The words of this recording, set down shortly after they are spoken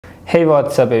Hey,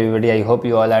 what's up everybody? I hope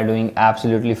you all are doing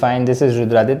absolutely fine. This is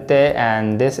Rudraditya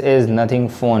and this is Nothing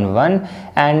Phone 1,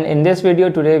 and in this video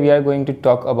today we are going to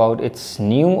talk about its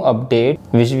new update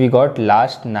which we got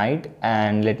last night,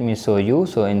 and let me show you.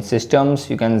 So in systems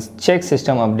you can check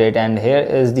system update, and here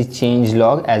is the change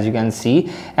log as you can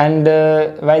see. And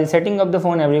while setting up the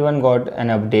phone everyone got an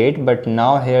update, but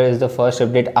now here is the first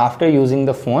update after using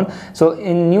the phone. So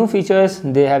in new features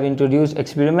they have introduced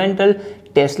experimental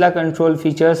Tesla control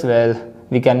features. Well,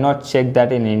 we cannot check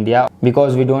that in India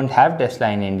because we don't have Tesla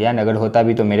in India, and अगर होता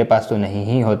भी तो मेरे पास तो नहीं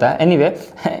ही होता. Anyway,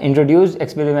 introduced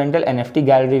experimental NFT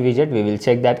gallery widget. We will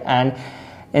check that. And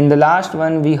in the last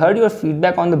one, we heard your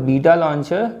feedback on the beta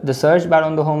launcher. The search bar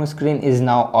on the home screen is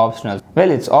now optional.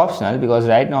 Well, it's optional because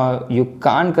right now you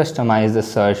can't customize the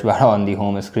search bar on the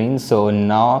home screen. So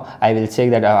now I will check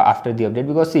that after the update,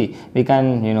 because see, we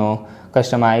can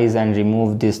customize and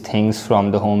remove these things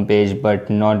from the home page but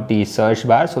not the search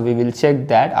bar. So we will check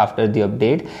that after the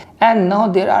update. And now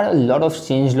there are a lot of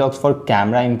change logs for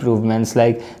camera improvements,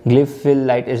 like glyph fill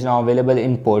light is now available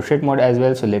in portrait mode as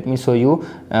well. So let me show you.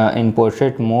 In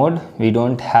portrait mode we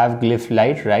don't have glyph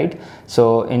light, right?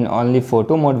 So in only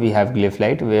photo mode we have glyph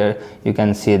light, where you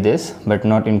can see this, but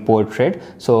not in portrait.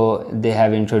 So they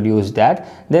have introduced that.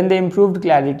 Then they improved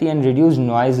clarity and reduced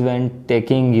noise when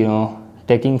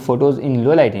taking photos in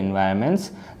low light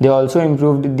environments. They also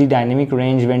improved the dynamic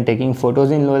range when taking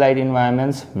photos in low light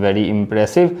environments. Very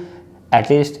impressive, at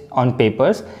least on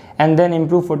papers. And then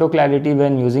improved photo clarity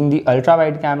when using the ultra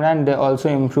wide camera, and they also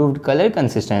improved color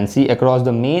consistency across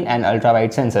the main and ultra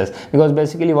wide sensors, because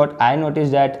basically what I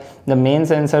noticed that the main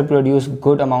sensor produce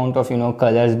good amount of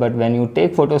colors, but when you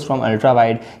take photos from ultra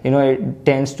wide it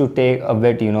tends to take a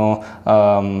bit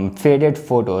faded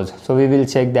photos. So we will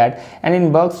check that. And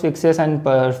in bugs fixes and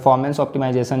performance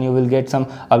optimization, you will get some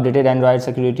updated Android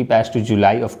security patch to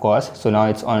July, of course. So now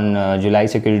it's on July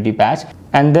security patch.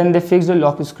 And then they fixed the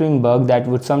lock screen bug that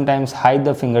would sometimes hide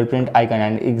the fingerprint icon,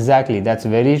 and exactly, that's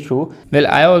very true. Well,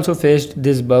 I also faced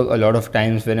this bug a lot of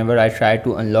times. Whenever I try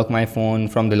to unlock my phone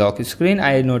from the lock screen,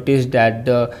 I noticed that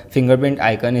the fingerprint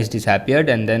icon is disappeared,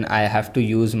 and then I have to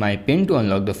use my PIN to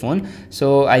unlock the phone.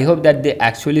 So I hope that they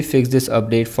actually fix this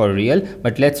update for real,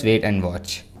 but let's wait and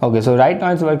watch. Okay, so right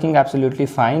now it's working absolutely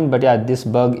fine, but yeah, this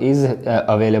bug is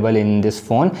available in this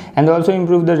phone. And they also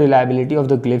improved the reliability of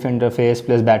the glyph interface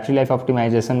plus battery life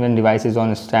optimization when device is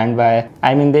on standby.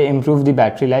 I mean, they improved the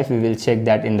battery life. We will check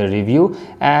that in the review.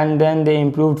 And then they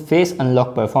improved face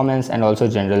unlock performance and also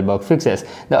general bug fixes.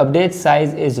 The update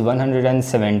size is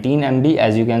 117 MB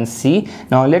as you can see.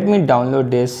 Now let me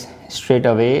download this straight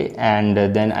away, and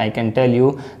then I can tell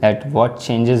you that what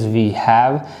changes we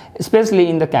have, especially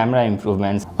in the camera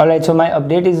improvements. Alright, so my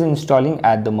update is installing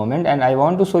at the moment, and I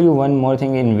want to show you one more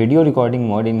thing in video recording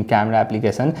mode in camera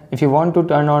application. If you want to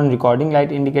turn on recording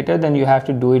light indicator, then you have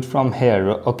to do it from here,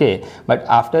 okay? But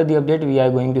after the update we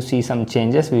are going to see some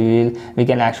changes. We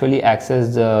can actually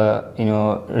access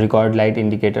the record light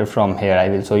indicator from here. I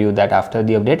will show you that after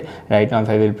the update. Right now if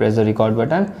I will press the record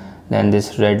button, then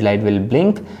this red light will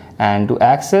blink, and to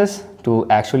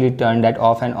actually turn that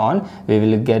off and on, we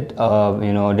will get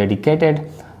a dedicated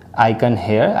icon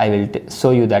here. I will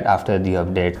show you that after the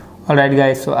update. Alright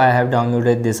guys, so I have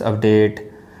downloaded this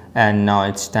update, and now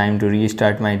it's time to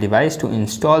restart my device to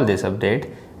install this update,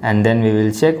 and then we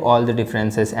will check all the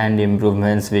differences and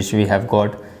improvements which we have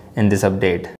got in this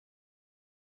update.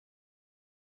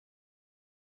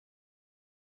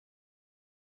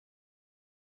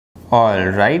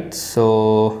 Alright,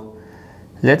 so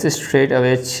let's straight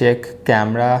away check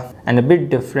camera and a bit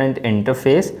different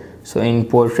interface. So in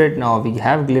portrait now we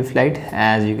have glyph light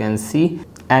as you can see,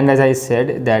 and as I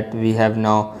said that we have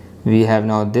now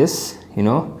this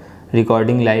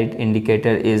recording light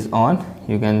indicator is on.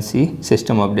 You can see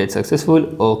system update successful.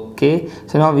 Okay,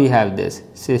 so now we have this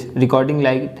recording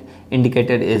light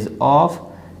indicator is off,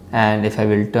 and if I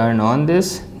will turn on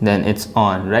this, then it's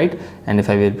on, right? And if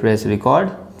I will press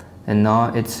record, and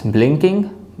now it's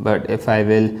blinking. But if I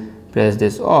will press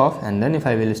this off, and then if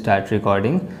I will start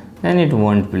recording, then it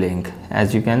won't blink,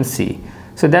 as you can see.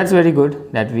 So that's very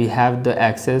good that we have the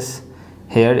access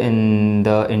here in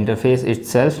the interface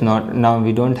itself. Now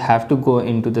we don't have to go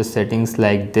into the settings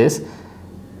like this.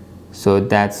 So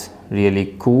that's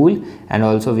really cool. And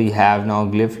also we have now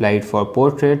glyph light for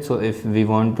portrait. So if we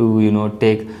want to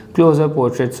take closer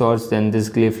portrait shots, then this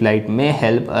glyph light may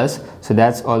help us. So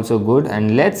that's also good.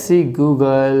 And let's see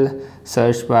Google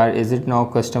search bar, is it now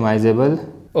customizable?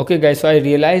 Okay guys, so I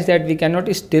realized that we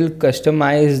cannot still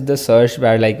customize the search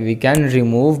bar. Like we can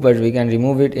remove, but we can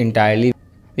remove it entirely.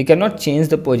 we cannot change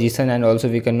the position, and also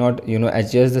we cannot, you know,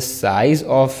 adjust the size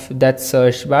of that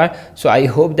search bar. So I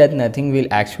hope that nothing will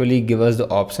actually give us the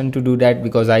option to do that,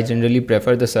 because I generally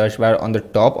prefer the search bar on the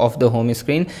top of the home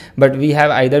screen. But we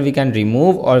have either we can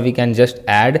remove or we can just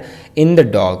add in the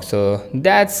dock, so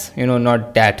that's, you know,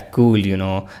 not that cool, you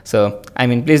know. So I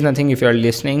mean, please nothing, if you are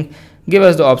listening, give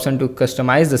us the option to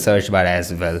customize the search bar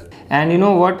as well. And you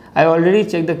know what, I already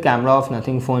checked the camera of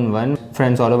Nothing Phone 1.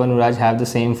 Friends Saurav and Nuraj have the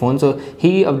same phone, so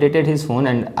he updated his phone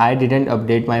and I didn't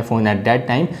update my phone at that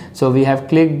time. So we have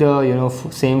clicked the, you know,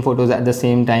 same photos at the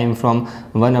same time from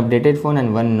one updated phone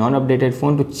and one non-updated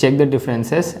phone to check the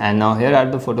differences. And now here are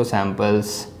the photo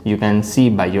samples. You can see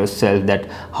by yourself that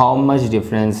how much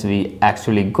difference we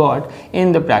actually got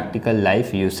in the practical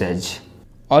life usage.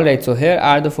 Alright, so here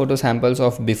are the photo samples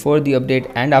of before the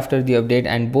update and after the update,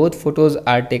 and both photos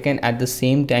are taken at the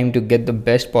same time to get the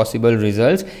best possible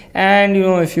results. And you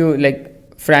know, if you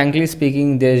like, frankly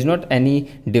speaking, there is not any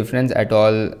difference at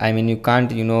all. I mean, you can't,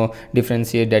 you know,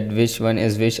 differentiate that which one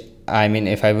is which. I mean,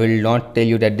 if I will not tell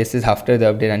you that this is after the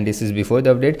update and this is before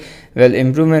the update, well,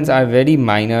 improvements are very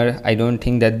minor. I don't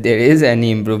think that there is any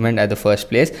improvement at the first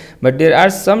place, but there are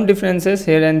some differences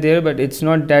here and there. But it's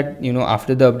not that, you know,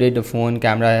 after the update the phone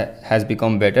camera has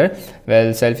become better.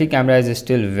 Well, selfie camera is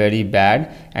still very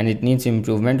bad and it needs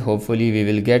improvement. Hopefully we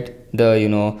will get the, you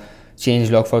know,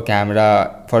 change log for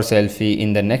camera for selfie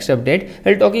in the next update.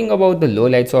 Well, talking about the low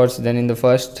light source, then in the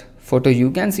first photo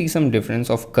you can see some difference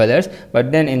of colors,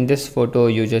 but then in this photo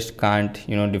you just can't,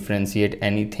 you know, differentiate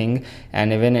anything.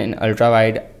 And even in ultra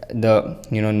wide, the,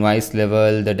 you know, noise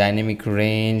level, the dynamic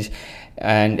range,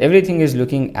 and everything is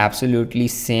looking absolutely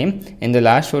same. In the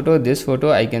last photo, this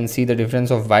photo, I can see the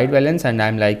difference of white balance, and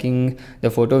I'm liking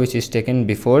the photo which is taken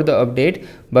before the update.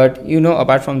 But you know,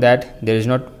 apart from that, there is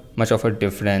not much of a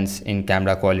difference in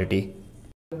camera quality.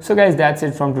 So guys, that's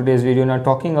it from today's video. Now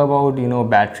talking about, you know,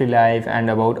 battery life and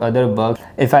about other bugs,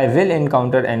 if I will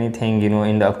encounter anything, you know,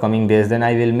 in the upcoming days, then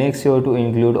I will make sure to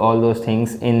include all those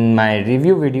things in my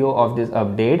review video of this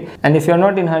update. And if you're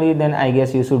not in a hurry, then I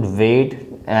guess you should wait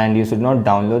and you should not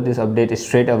download this update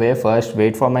straight away. First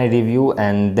wait for my review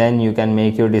and then you can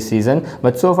make your decision.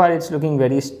 But so far it's looking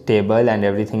very stable and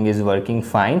everything is working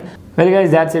fine. Well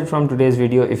guys, that's it from today's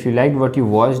video. If you liked what you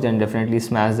watched, then definitely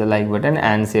smash the like button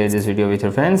and share this video with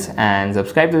your friends, and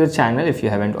subscribe to the channel if you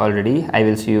haven't already. I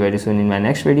will see you very soon in my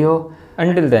next video.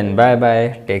 Until then, bye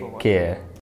bye, take care.